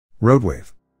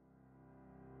RoadWayve.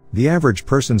 The average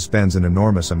person spends an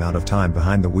enormous amount of time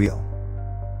behind the wheel.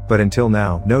 But until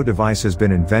now, no device has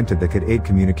been invented that could aid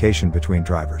communication between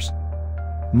drivers.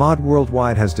 Mod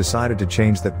Worldwide has decided to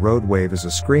change that. RoadWayve is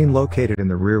a screen located in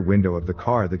the rear window of the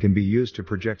car that can be used to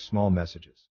project small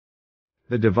messages.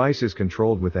 The device is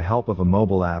controlled with the help of a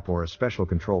mobile app or a special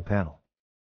control panel.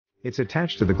 It's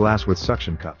attached to the glass with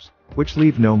suction cups, which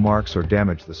leave no marks or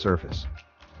damage the surface.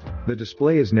 The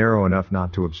display is narrow enough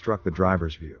not to obstruct the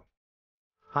driver's view.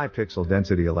 High pixel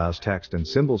density allows text and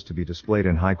symbols to be displayed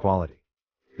in high quality.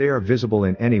 They are visible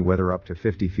in any weather up to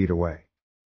 50 feet away.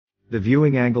 The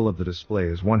viewing angle of the display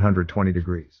is 120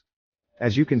 degrees.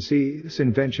 As you can see, this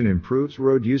invention improves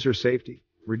road user safety,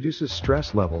 reduces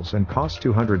stress levels, and costs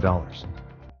 $200.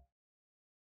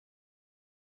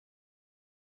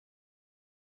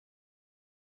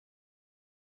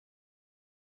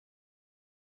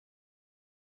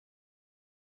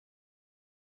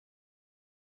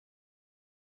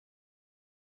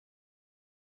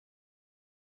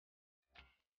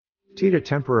 Tita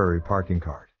temporary parking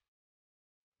card.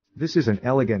 This is an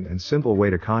elegant and simple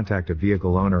way to contact a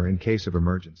vehicle owner in case of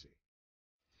emergency.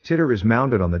 Titter is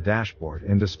mounted on the dashboard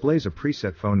and displays a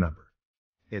preset phone number.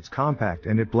 It's compact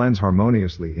and it blends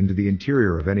harmoniously into the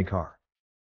interior of any car.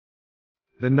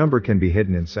 The number can be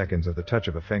hidden in seconds at the touch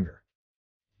of a finger.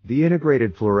 The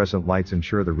integrated fluorescent lights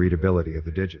ensure the readability of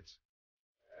the digits.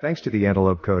 Thanks to the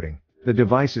antelope coating, the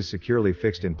device is securely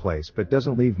fixed in place but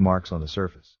doesn't leave marks on the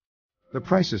surface. The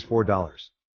price is $4.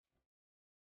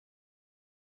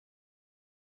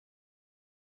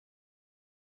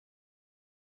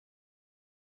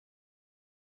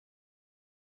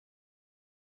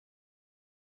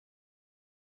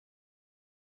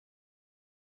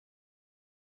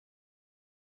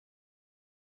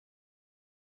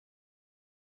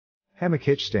 Hammock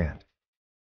hitch stand.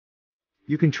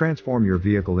 You can transform your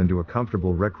vehicle into a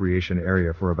comfortable recreation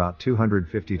area for about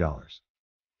 $250.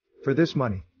 For this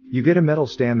money, you get a metal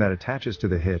stand that attaches to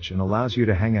the hitch and allows you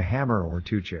to hang a hammer or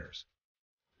 2 chairs.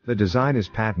 The design is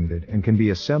patented and can be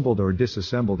assembled or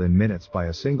disassembled in minutes by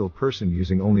a single person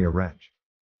using only a wrench.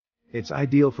 It's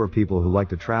ideal for people who like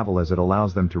to travel as it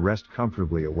allows them to rest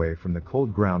comfortably away from the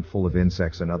cold ground full of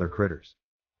insects and other critters.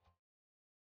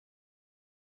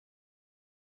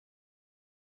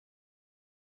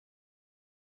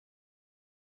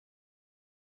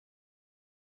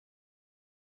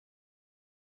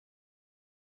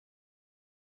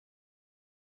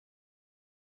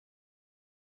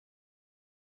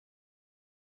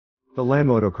 The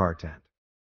Lanmodo Car Tent.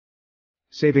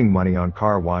 Saving money on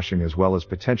car washing as well as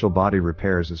potential body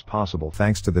repairs is possible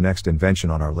thanks to the next invention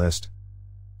on our list.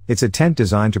 It's a tent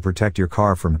designed to protect your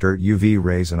car from dirt, UV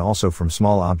rays, and also from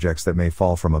small objects that may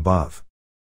fall from above.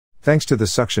 Thanks to the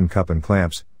suction cup and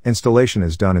clamps, installation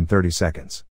is done in 30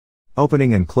 seconds.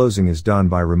 Opening and closing is done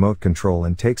by remote control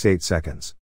and takes 8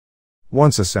 seconds.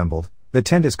 Once assembled, the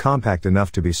tent is compact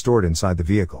enough to be stored inside the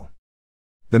vehicle.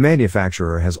 The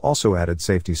manufacturer has also added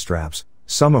safety straps,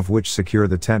 some of which secure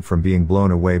the tent from being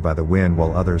blown away by the wind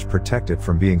while others protect it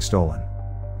from being stolen.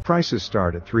 Prices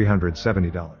start at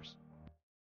 $370.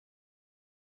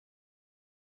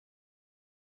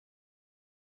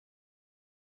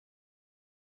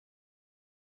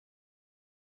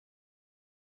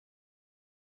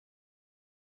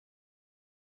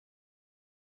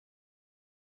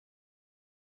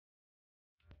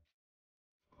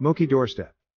 Moki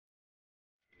doorstep.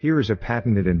 Here is a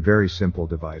patented and very simple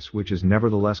device which is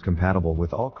nevertheless compatible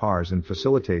with all cars and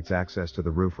facilitates access to the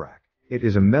roof rack. It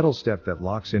is a metal step that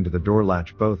locks into the door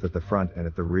latch both at the front and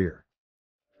at the rear.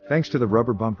 Thanks to the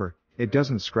rubber bumper, it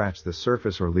doesn't scratch the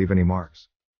surface or leave any marks.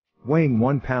 Weighing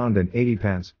 1 pound and 80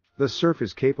 pence, the surf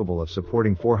is capable of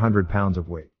supporting 400 pounds of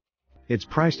weight. It's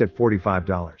priced at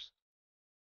 $45.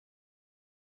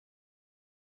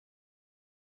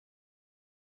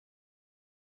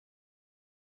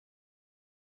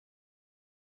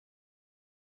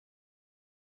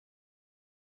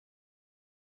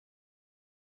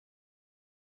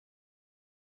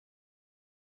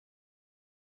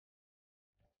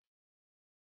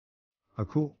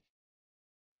 ACOOL.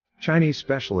 Chinese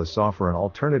specialists offer an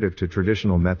alternative to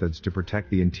traditional methods to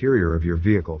protect the interior of your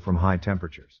vehicle from high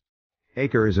temperatures.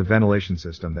 ACOOL is a ventilation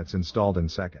system that's installed in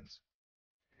seconds.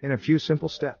 In a few simple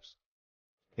steps.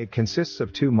 It consists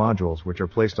of 2 modules which are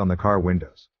placed on the car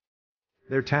windows.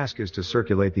 Their task is to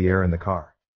circulate the air in the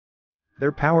car.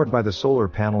 They're powered by the solar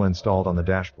panel installed on the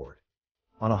dashboard.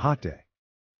 On a hot day,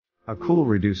 ACOOL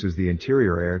reduces the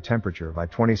interior air temperature by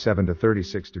 27 to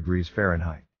 36 degrees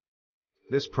Fahrenheit.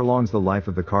 This prolongs the life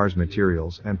of the car's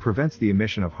materials and prevents the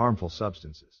emission of harmful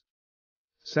substances.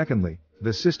 Secondly,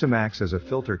 The system acts as a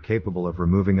filter capable of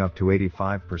removing up to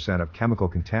 85% of chemical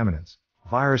contaminants,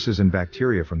 viruses and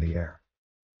bacteria from the air.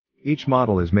 Each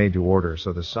model is made to order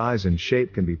so the size and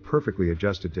shape can be perfectly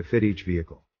adjusted to fit each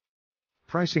vehicle.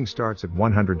 Pricing starts at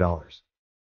 $100.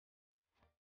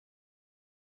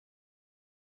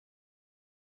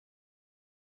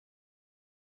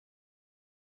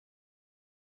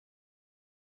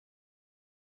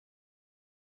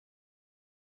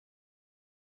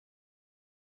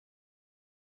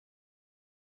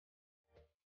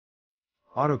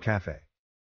 Auto Cafe.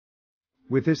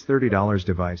 With this $30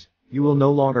 device, you will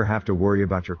no longer have to worry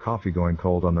about your coffee going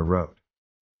cold on the road.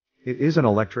 It is an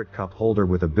electric cup holder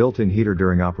with a built-in heater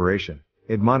during operation.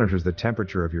 It monitors the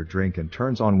temperature of your drink and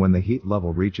turns on when the heat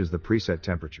level reaches the preset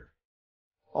temperature.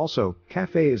 Also,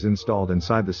 Cafe is installed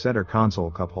inside the center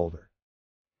console cup holder.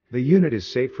 The unit is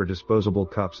safe for disposable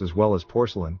cups as well as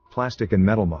porcelain, plastic and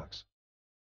metal mugs.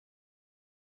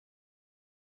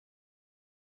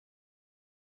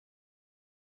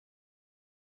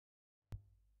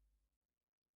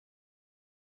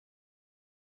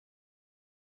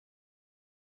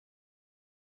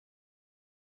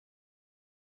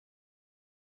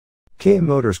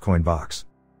 KMMOTORS Coin Box.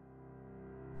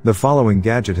 The following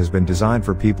gadget has been designed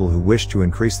for people who wish to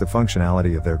increase the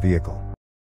functionality of their vehicle.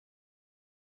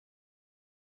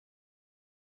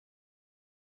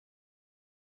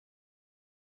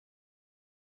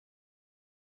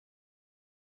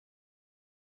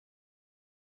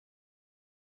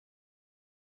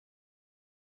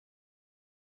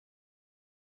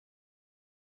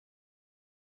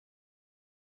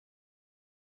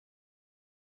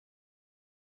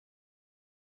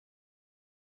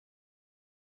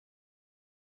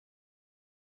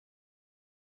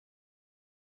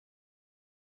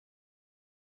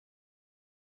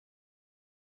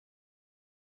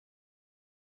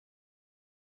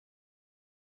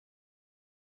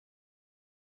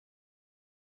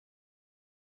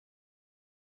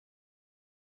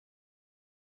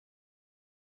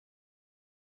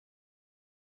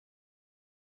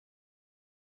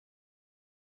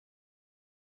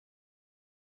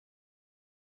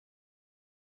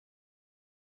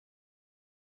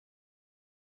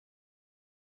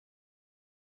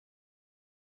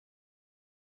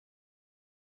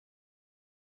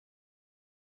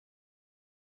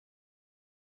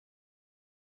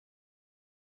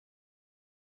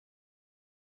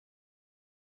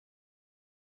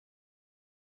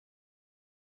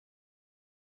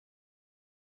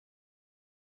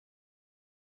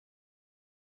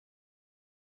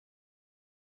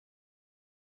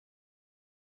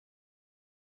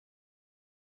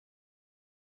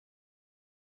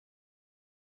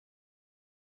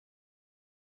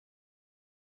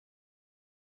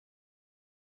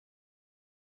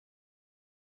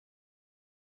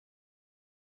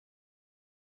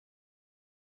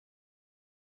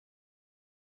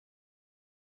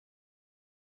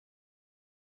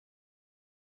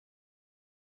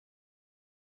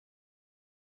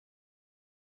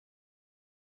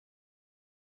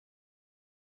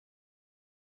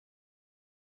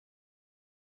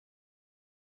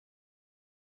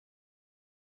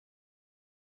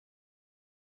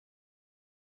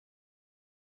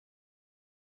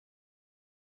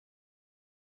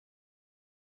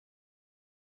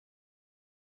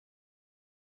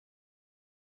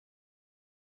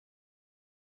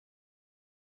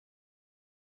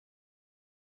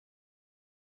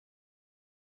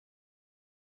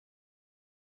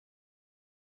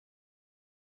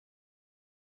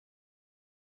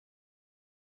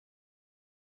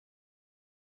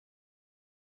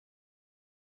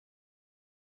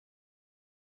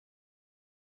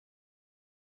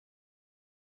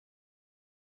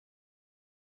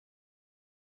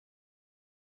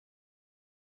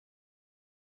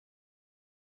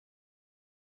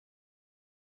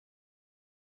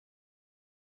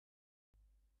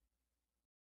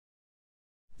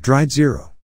 Dride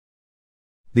Zero.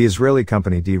 The Israeli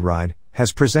company Dride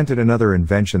has presented another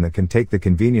invention that can take the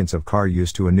convenience of car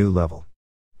use to a new level.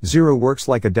 Zero works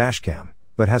like a dashcam,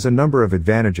 but has a number of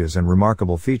advantages and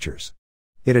remarkable features.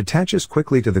 It attaches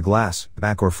quickly to the glass,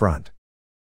 back or front.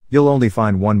 You'll only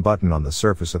find one button on the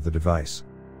surface of the device.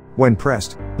 When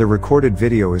pressed, the recorded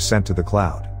video is sent to the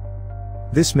cloud.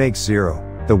 This makes Zero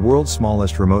the world's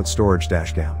smallest remote storage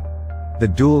dashcam. The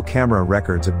dual camera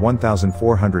records at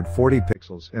 1440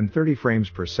 pixels and 30 frames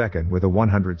per second with a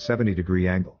 170-degree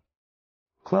angle.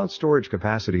 Cloud storage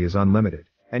capacity is unlimited,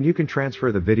 and you can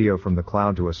transfer the video from the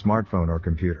cloud to a smartphone or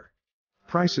computer.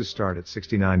 Prices start at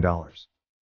 $69.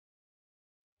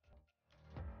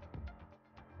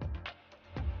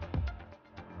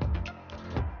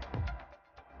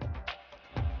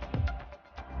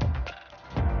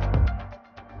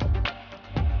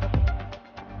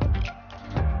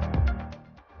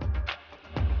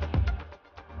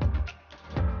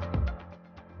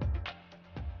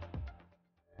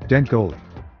 DentGoalie.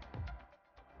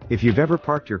 If you've ever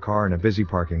parked your car in a busy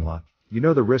parking lot, you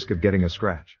know the risk of getting a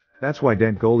scratch. That's why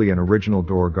DentGoalie, an original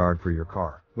door guard for your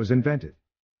car, was invented.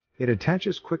 It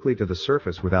attaches quickly to the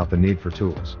surface without the need for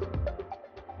tools.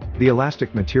 The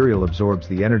elastic material absorbs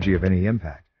the energy of any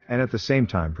impact, and at the same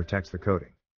time protects the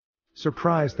coating.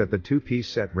 Surprised that the two-piece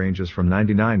set ranges from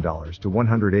 $99 to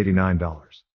 $189,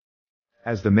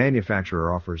 as the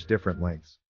manufacturer offers different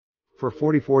lengths. For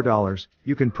 $44,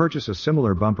 you can purchase a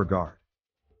similar bumper guard.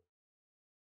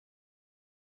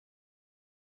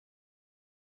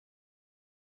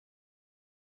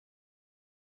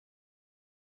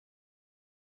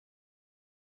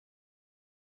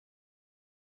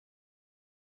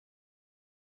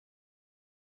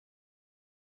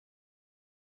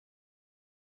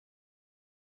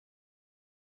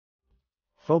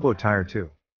 FOBO Tire 2.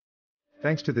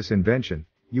 Thanks to this invention,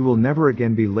 you will never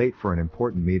again be late for an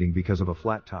important meeting because of a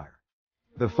flat tire.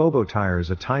 The FOBO Tire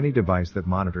is a tiny device that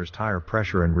monitors tire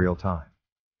pressure in real time.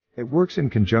 It works in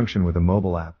conjunction with a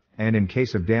mobile app, and in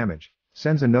case of damage,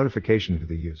 sends a notification to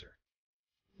the user.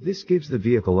 This gives the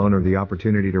vehicle owner the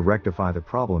opportunity to rectify the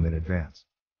problem in advance.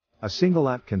 A single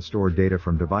app can store data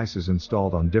from devices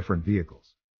installed on different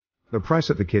vehicles. The price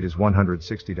of the kit is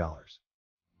 $160.